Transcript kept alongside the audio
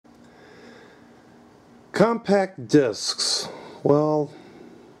Compact discs. Well,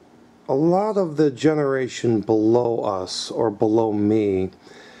 a lot of the generation below us, or below me,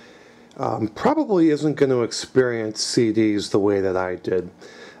 probably isn't going to experience CDs the way that I did.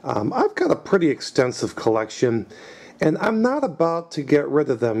 I've got a pretty extensive collection, and I'm not about to get rid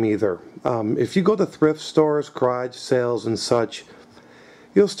of them either. If you go to thrift stores, garage sales, and such,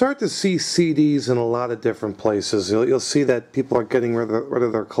 you'll start to see CDs in a lot of different places. You'll see that people are getting rid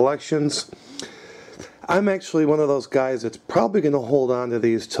of their collections. I'm actually one of those guys that's probably going to hold on to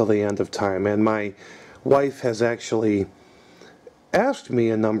these till the end of time, and my wife has actually asked me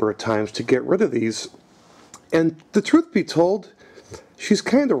a number of times to get rid of these, and the truth be told, she's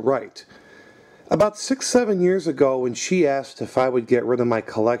kind of right. About 6-7 years ago, when she asked if I would get rid of my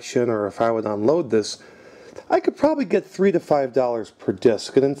collection or if I would unload this, I could probably get $3 to $5 per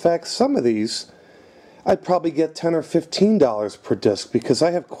disc, and in fact some of these I'd probably get $10 or $15 per disc because I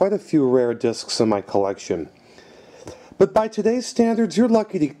have quite a few rare discs in my collection. But by today's standards, you're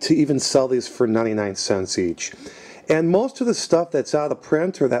lucky to even sell these for 99 cents each. And most of the stuff that's out of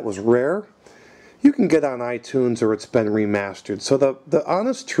print or that was rare, you can get on iTunes or it's been remastered. So the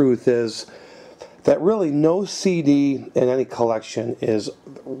honest truth is that really no CD in any collection is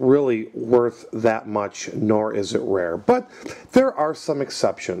really worth that much, nor is it rare. But there are some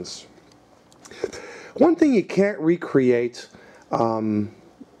exceptions. One thing you can't recreate on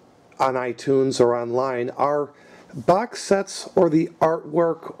iTunes or online are box sets or the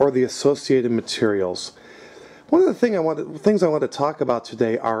artwork or the associated materials. One of the things I want to talk about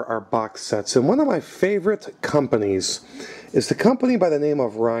today are box sets, and one of my favorite companies is the company by the name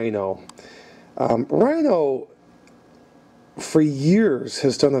of Rhino. Rhino, for years,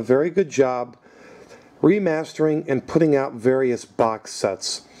 has done a very good job remastering and putting out various box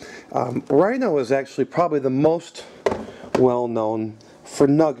sets. Rhino is actually probably the most well known for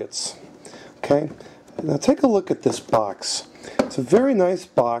nuggets. Okay, now take a look at this box. It's a very nice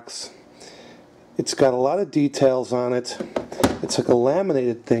box. It's got a lot of details on it. It's like a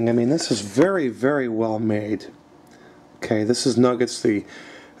laminated thing. I mean, this is very, very well made. Okay, this is Nuggets, the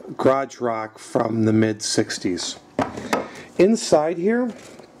garage rock from the mid-60s. Inside here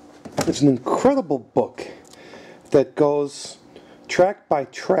is an incredible book that goes track by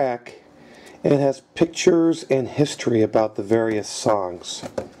track, and it has pictures and history about the various songs.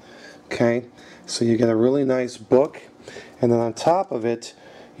 Okay, so you get a really nice book, and then on top of it,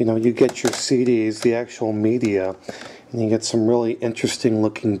 you know, you get your CDs, the actual media, and you get some really interesting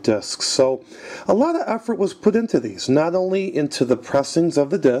looking discs. So a lot of effort was put into these, not only into the pressings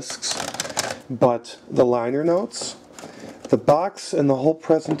of the discs, but the liner notes, the box, and the whole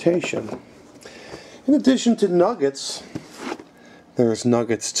presentation. In addition to Nuggets, there's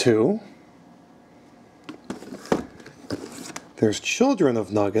Nuggets 2. There's Children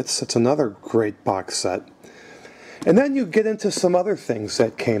of Nuggets. That's another great box set. And then you get into some other things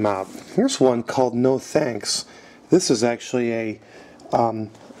that came out. Here's one called No Thanks. This is actually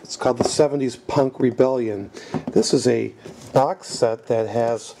it's called the 70s Punk Rebellion. This is a box set that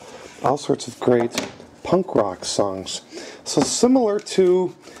has all sorts of great punk rock songs. So similar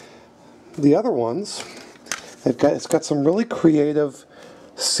to the other ones, it's got some really creative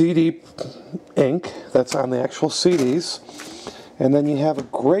CD ink that's on the actual CDs, and then you have a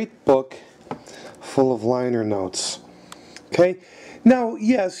great book full of liner notes. Okay, now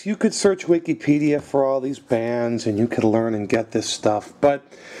yes, you could search Wikipedia for all these bands and you could learn and get this stuff, but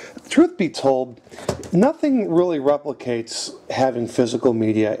truth be told, nothing really replicates having physical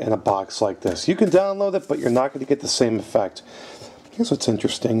media in a box like this. You can download it, but you're not going to get the same effect. Here's what's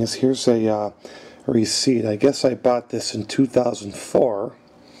interesting is here's a receipt. I guess I bought this in 2004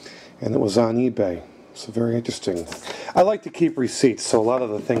 and it was on eBay. So very interesting. I like to keep receipts, so a lot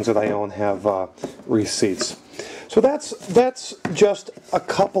of the things that I own have receipts. So that's just a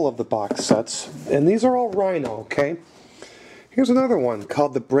couple of the box sets, and these are all Rhino, okay? Here's another one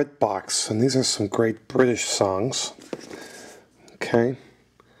called the Brit Box, and these are some great British songs. Okay.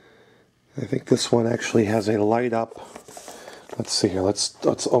 I think this one actually has a light up. Let's see here. Let's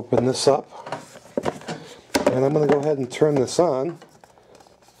open this up. And I'm going to go ahead and turn this on.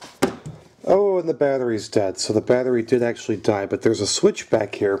 Oh, and the battery's dead. So the battery did actually die, but there's a switch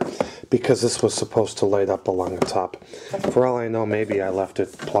back here because this was supposed to light up along the top. For all I know, maybe I left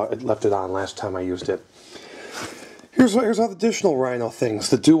it on last time I used it. Here's all additional Rhino things.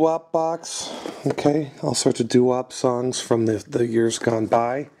 The doo-wop box, okay, all sorts of doo-wop songs from the years gone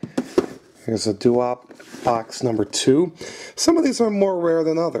by. Here's a doo-wop box number 2. Some of these are more rare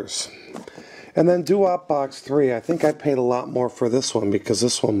than others. And then doo-wop box 3, I think I paid a lot more for this one because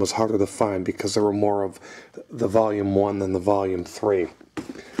this one was harder to find because there were more of the volume 1 than the volume 3.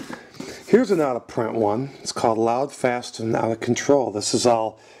 Here's an out-of-print one. It's called Loud, Fast, and Out of Control. This is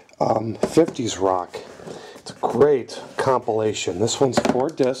all 50s rock. It's a great compilation. This one's 4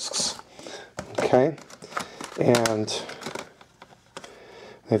 discs, okay? And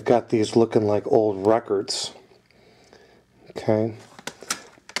they've got these looking like old records, okay?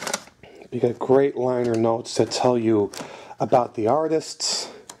 You got great liner notes that tell you about the artists,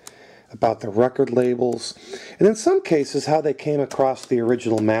 about the record labels, and in some cases how they came across the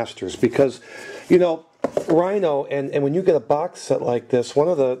original masters. Because, you know, Rhino, and when you get a box set like this, one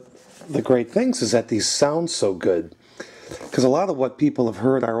of the great things is that these sound so good. Because a lot of what people have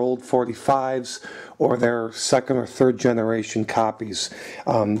heard are old 45s or their second or third generation copies.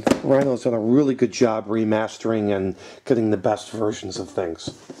 Rhino's done a really good job remastering and getting the best versions of things.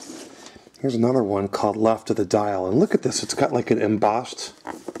 Here's another one called Left of the Dial, and look at this, it's got like an embossed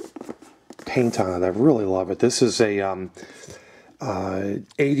paint on it. I really love it. This is a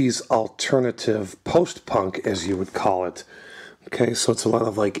 80s alternative post-punk, as you would call it. Okay, so it's a lot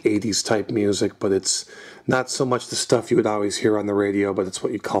of like 80s type music, but it's not so much the stuff you would always hear on the radio, but it's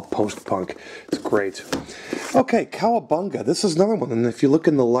what you call post-punk. It's great. Okay, Cowabunga. This is another one, and if you look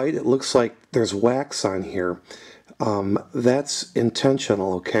in the light, it looks like there's wax on here. That's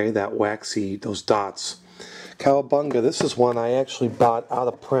intentional, okay, that waxy, those dots. Cowabunga, this is one I actually bought out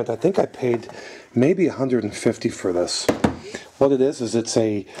of print. I think I paid maybe $150 for this. What it is it's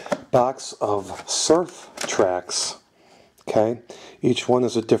a box of surf tracks, okay? Each one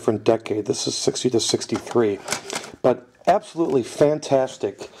is a different decade. This is 60 to 63. But absolutely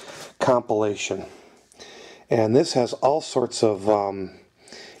fantastic compilation. And this has all sorts of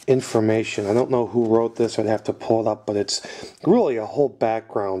information. I don't know who wrote this. I'd have to pull it up, but it's really a whole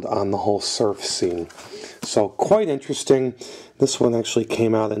background on the whole surf scene. So quite interesting. This one actually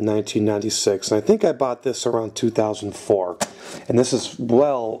came out in 1996, and I think I bought this around 2004. And this is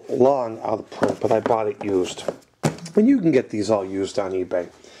long out of print, but I bought it used. And you can get these all used on eBay.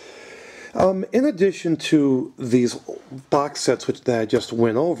 In addition to these box sets that I just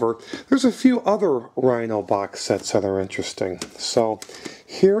went over, there's a few other Rhino box sets that are interesting. So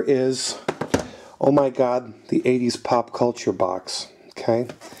here is, oh my God, the 80s pop culture box, okay?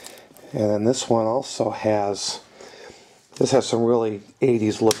 And then this one also has, this has some really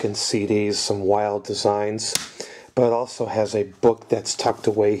 80s looking CDs, some wild designs, but it also has a book that's tucked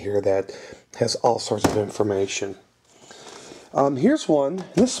away here that has all sorts of information. Here's one.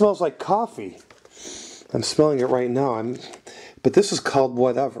 This smells like coffee. I'm smelling it right now. But this is called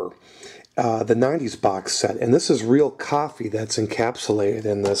Whatever, the 90s box set. And this is real coffee that's encapsulated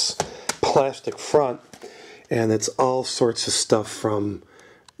in this plastic front. And it's all sorts of stuff from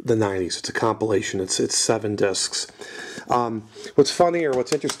the 90s. It's a compilation. It's 7 discs. What's funny or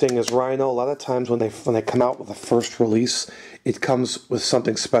what's interesting is Rhino, a lot of times when they come out with a first release, it comes with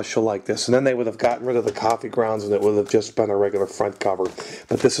something special like this. And then they would have gotten rid of the coffee grounds and it would have just been a regular front cover.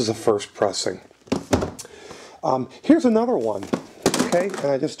 But this is a first pressing. Here's another one. Okay,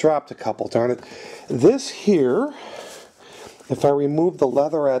 and I just dropped a couple, darn it. This here, if I remove the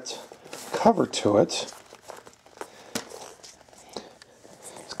leatherette cover to it,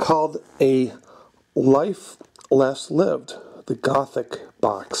 it's called A Life Less Lived, the Gothic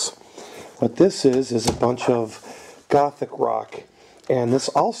box. What this is a bunch of Gothic rock, and this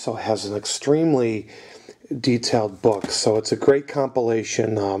also has an extremely detailed book, so it's a great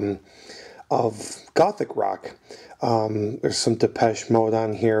compilation of Gothic rock. There's some Depeche Mode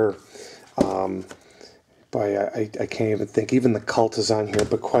on here, but I can't even think, even The Cult is on here,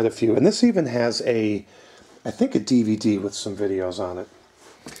 but quite a few. And this even has I think a DVD with some videos on it.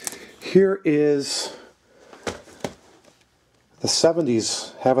 Here is the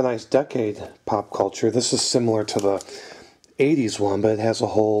 70s Have a Nice Decade pop culture. This is similar to the 80s one, but it has a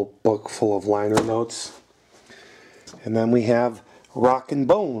whole book full of liner notes. And then we have Rockin'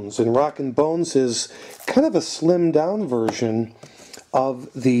 Bones. And Rockin' Bones is kind of a slimmed down version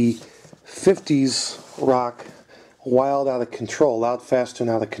of the 50s rock Wild Out of Control, Loud, Fast, and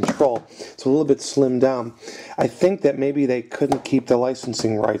Out of Control. It's a little bit slimmed down. I think that maybe they couldn't keep the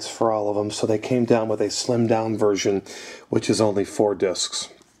licensing rights for all of them, so they came down with a slimmed down version, which is only 4 discs.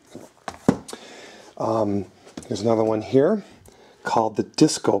 There's another one here called the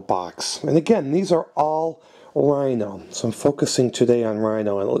Disco Box. And again, these are all Rhino. So I'm focusing today on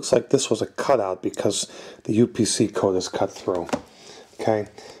Rhino, and it looks like this was a cutout because the UPC code is cut through. Okay,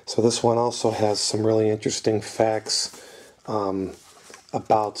 so this one also has some really interesting facts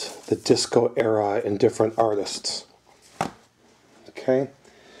about the disco era and different artists. Okay,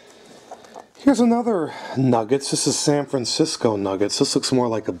 here's another Nuggets. This is San Francisco Nuggets. This looks more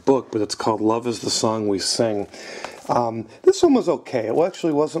like a book, but it's called Love is the Song We Sing. This one was okay. It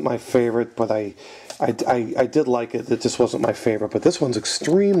actually wasn't my favorite, but I did like it. It just wasn't my favorite. But this one's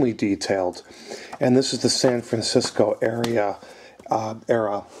extremely detailed, and this is the San Francisco era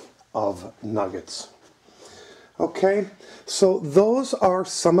of nuggets. Okay, so those are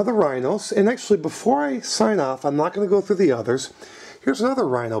some of the Rhinos. And actually, before I sign off, I'm not going to go through the others. Here's another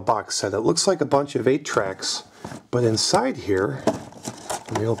Rhino box set. It looks like a bunch of 8 tracks, but inside here,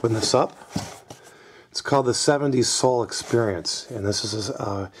 let me open this up. It's called the 70s Soul Experience, and this is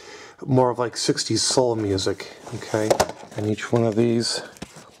more of like 60s soul music, okay? And each one of these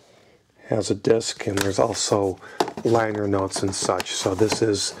has a disc, and there's also liner notes and such. So this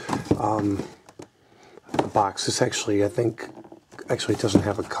is the box. This actually, I think, actually it doesn't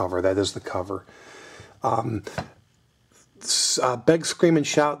have a cover. That is the cover. Beg, Scream, and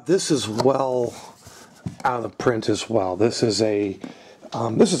Shout. This is well out of print as well. This is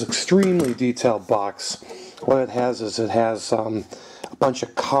extremely detailed box. What it has is a bunch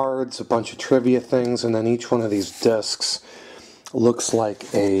of cards, a bunch of trivia things, and then each one of these discs looks like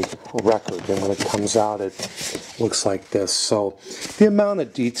a record, and when it comes out it looks like this. So the amount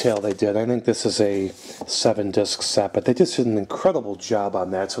of detail they did, I think this is a 7-disc set, but they just did an incredible job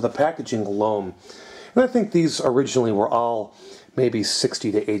on that. So the packaging alone, and I think these originally were all maybe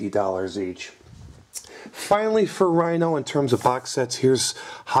 $60 to $80 each. Finally, for Rhino, in terms of box sets, here's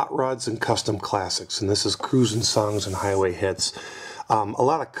Hot Rods and Custom Classics, and this is Cruising Songs and Highway Hits. A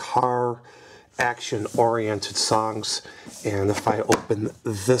lot of car action-oriented songs, and if I open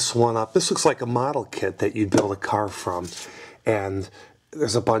this one up, this looks like a model kit that you'd build a car from, and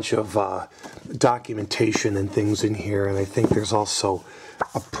there's a bunch of documentation and things in here, and I think there's also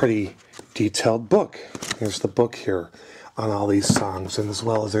a pretty detailed book. Here's the book here on all these songs, and as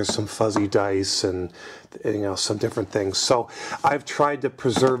well as there's some fuzzy dice and some different things. So I've tried to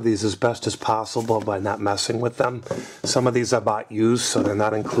preserve these as best as possible by not messing with them. Some of these I bought used, so they're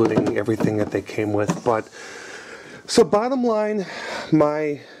not including everything that they came with. But so bottom line,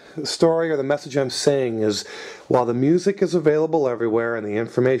 my story or the message I'm saying is, while the music is available everywhere and the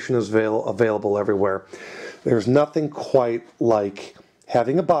information is available everywhere, there's nothing quite like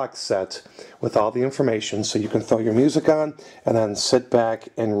having a box set with all the information so you can throw your music on and then sit back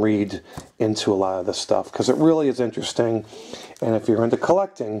and read into a lot of this stuff, because it really is interesting. And if you're into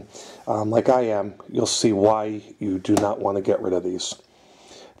collecting, like I am, you'll see why you do not want to get rid of these.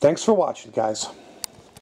 Thanks for watching, guys.